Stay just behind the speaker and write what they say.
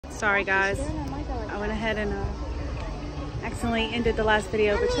Sorry guys, I went ahead and accidentally ended the last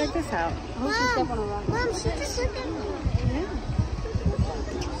video, but check this out. Mom, Yeah,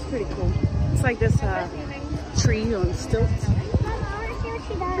 it's pretty cool. It's like this tree on stilts.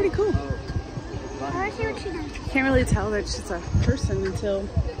 Pretty cool. Can't really tell that it's just a person until.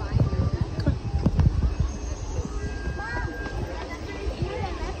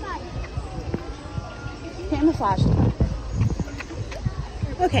 Camouflaged.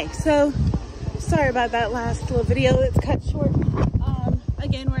 Okay, so sorry about that last little video. It's cut short.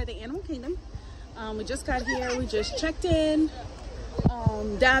 Again, we're at the Animal Kingdom. We just got here. We just checked in.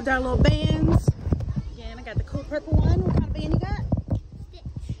 Dabbed our little bands. Again, I got the cool purple one. What kind of band you got? Stitch.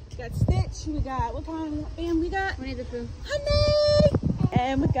 We got Stitch. We got, what kind of band we got? Winnie the Pooh. Honey!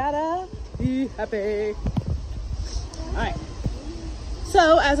 And we got a Be Happy. Alright.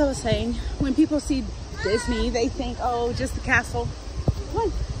 So, as I was saying, when people see Disney, they think, oh, just the castle.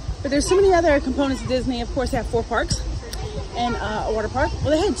 One. But there's so many other components of Disney. Of course, they have 4 parks and a water park.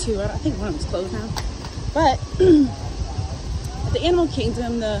 Well, they had 2. I think one of them's closed now. But at the Animal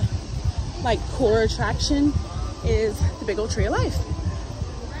Kingdom, the like core attraction is the big old tree of life.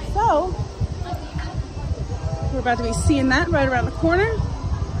 So we're about to be seeing that right around the corner.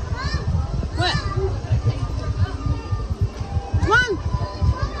 What? Come on.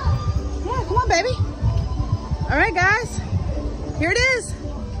 Yeah, come on, baby. All right, guys. Here it is.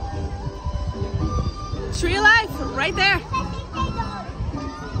 Tree of life, right there.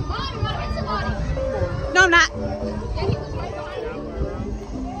 No, I'm not.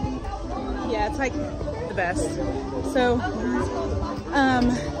 Yeah, it's like the best. So,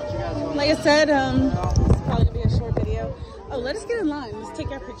 like I said, it's probably gonna be a short video. Oh, let us get in line. Let's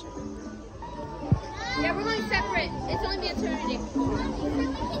take our picture. Yeah, we're going separate. It's only the eternity.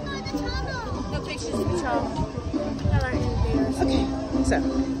 No pictures in the tunnel. Okay, so.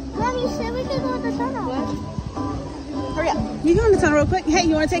 Mom, you said we could go in the tunnel. What? Hurry up. You go in the tunnel real quick. Hey,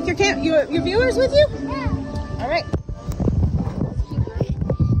 you want to take your viewers with you? Yeah. All right.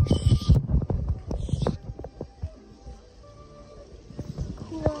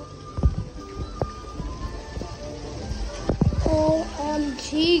 Cool.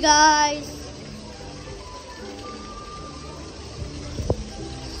 OMG, guys.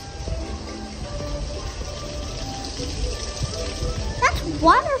 That's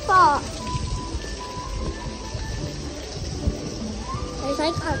waterfall. There's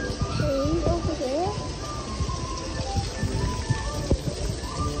like a cave over there.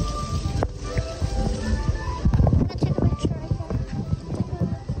 I'm gonna take a picture right there.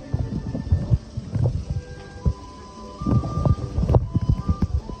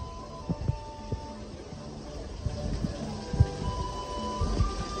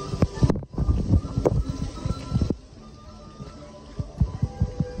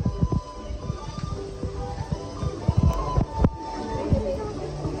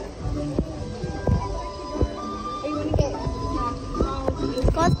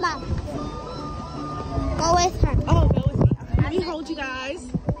 Go with Mom. Go with her. Oh, go with me. Let me hold you guys.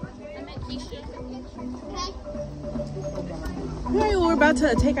 Okay. Hey, we're about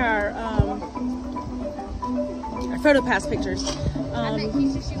to take our photo pass pictures.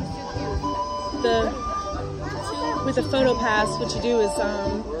 With the photo pass, what you do is,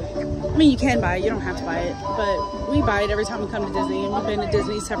 I mean, you can buy it. You don't have to buy it, but we buy it every time we come to Disney, and we've been to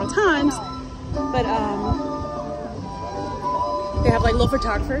Disney several times. But they have like little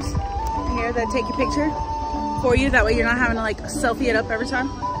photographers here that take your picture for you. That way you're not having to like selfie it up every time.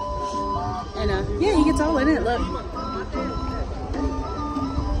 And yeah, he gets all in it. Look.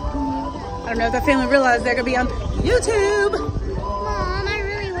 I don't know if that family realized they're gonna be on YouTube. Mom, I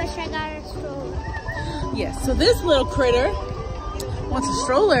really wish I got a stroller. Yes, so this little critter wants a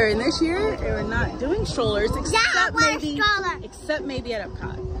stroller, and this year we're not doing strollers except maybe at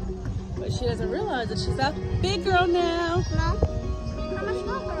Epcot. But she doesn't realize that she's a big girl now. No, I'm a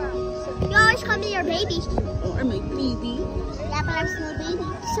small girl. You always call me your baby. Or my baby. Yeah, but I'm still a baby.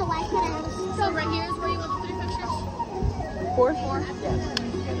 So why can't I have a stroller? So right here is where you want the 3 pictures? 4? 4? Yeah.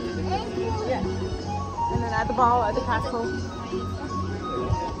 Yeah. And then at the ball, at the castle.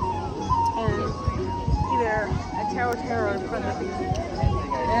 And either at Tower Terror or in front of the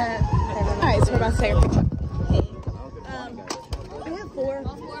Alright, so we're about to take a picture. We have 4.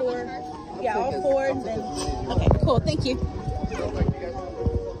 Yeah, all 4. And then, okay, cool. Thank you.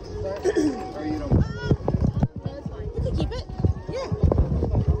 You can keep it. Yeah.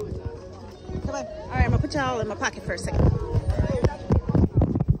 Come on. All right, I'm gonna put y'all in my pocket for a second.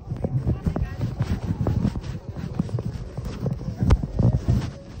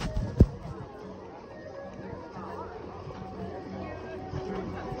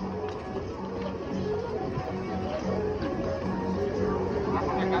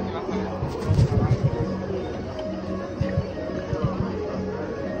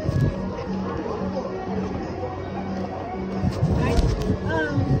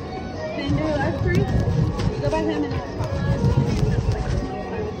 Then do us three. You go by him and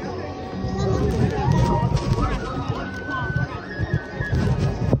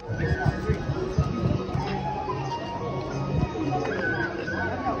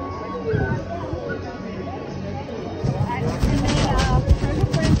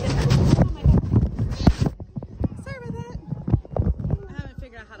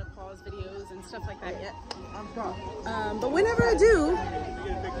stuff like that yet. But whenever I do,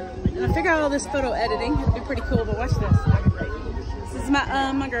 and I figure out all this photo editing, it'll be pretty cool. But watch this. This is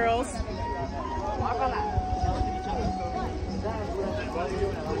my girls.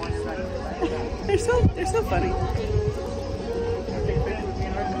 They're so funny.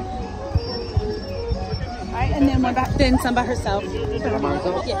 All right, and then then some by herself.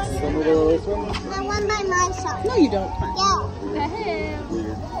 Yes. I want by myself. No, you don't. Yeah.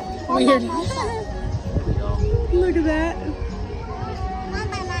 Weird. Look at that.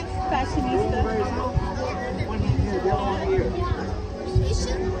 Fashionista.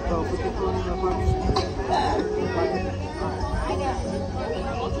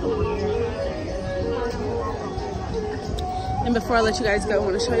 And before I let you guys go, I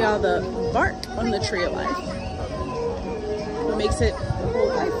want to show y'all the bark on the tree of life. What makes it a whole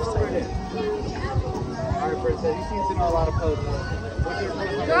life. Alright, Princess, you seem to know a lot of poses.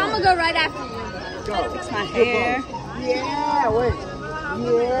 Girl, I'm gonna go right after you. Go. Fix my hair. Yeah, wait.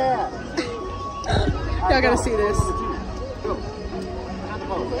 Yeah. Y'all gotta see this. Go.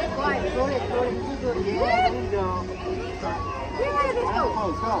 Yeah, there you go.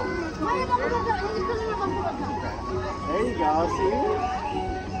 Go. There you go, see?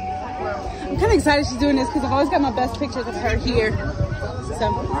 I'm kind of excited she's doing this because I've always got my best pictures of her here. So,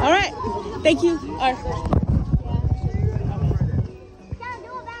 all right. Thank you. All right.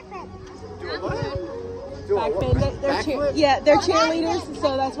 They're cheerleaders,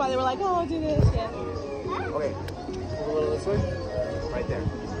 so that's why they were like, oh, I'll do this. Yeah. Okay. Move a little this way. Right there.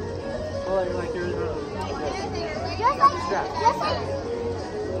 Hold on, like you're in the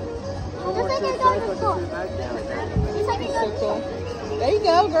So cool. There you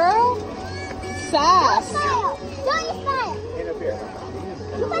go, girl. Sass. Smile. Don't you smile. Hand up here.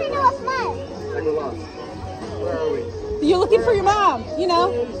 You better do a smile. Like we're lost. Where are we? You're looking for your mom, you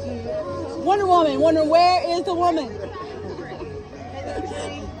know? Wonder Woman, wondering where is the woman?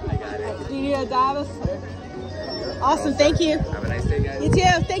 Do you hear Davis? Awesome, thank you. Have a nice day, guys. You too.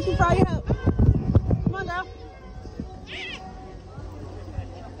 Thank you for all your help. Come on, girl.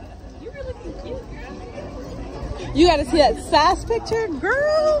 You're really cute. You got to see that sass picture,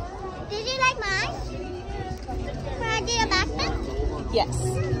 girl. Did you like mine? Can I do a backflip? Yes.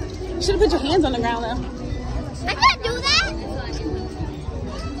 You should have put your hands on the ground though. I can't do that.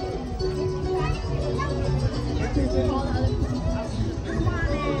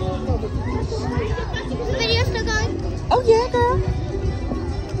 The video's still going? Oh yeah, girl.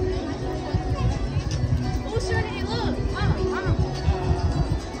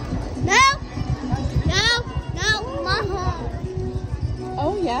 No, Mama.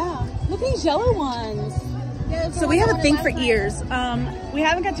 Oh yeah. Look at these yellow ones. So we have a thing for ears. We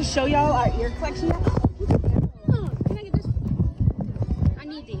haven't got to show y'all our ear collection yet. Can I get this? I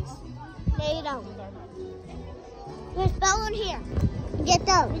need these. No, you don't. There's bone here. Get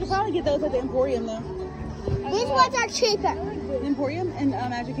those. We could probably get those at the Emporium though. These ones are cheaper. The Emporium and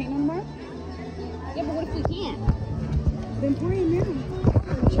Magic Kingdom tomorrow? Yeah, but what if we can't? The Emporium now.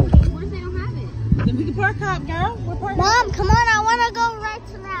 What if they don't have it? Then we can park up, girl. We're parking. Mom, come on. I want to go right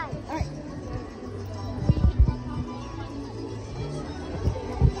tonight. All right.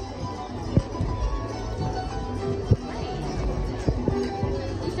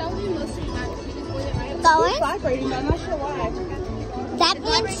 Going? It's vibrating, but I'm not sure why. That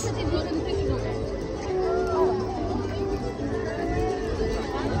means...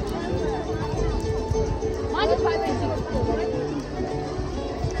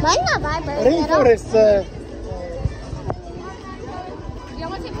 Mine's not vibrating at all. They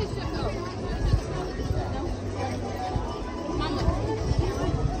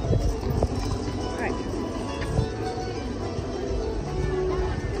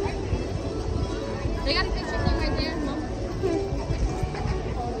got a picture thing right there, Mom.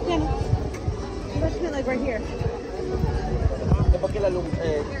 Yeah. Let's put it like right here.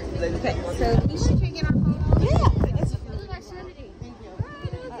 Okay, so We should get our phone. yeah.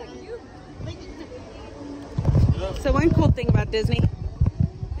 So one cool thing about Disney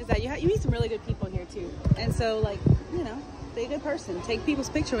is that you meet some really good people here too. And so like, you know, Be a good person. Take people's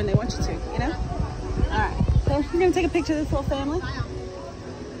picture when they want you to, you know? All right. So you're going to take a picture of this little family.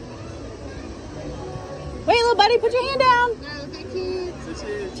 Wait, little buddy, put your hand down. No, thank you.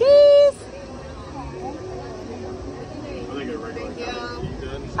 Cheese. Yeah.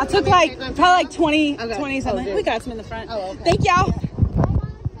 I took like, probably like 20 something. good. We got some in the front. Oh, okay. Thank y'all.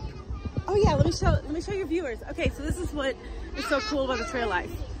 Oh yeah, let me show your viewers. Okay, so this is what is so cool about the trail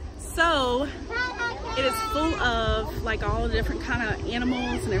life. So it is full of like all the different kind of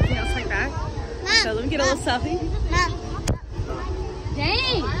animals and everything else like that. So let me get a little selfie. Mom.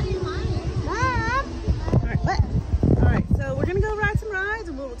 Dang. Mom. All right, what? All right, so we're gonna go ride some rides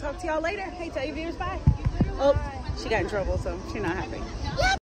and we'll talk to y'all later. Hey, tell your viewers bye. Oh, she got in trouble, so she's not happy.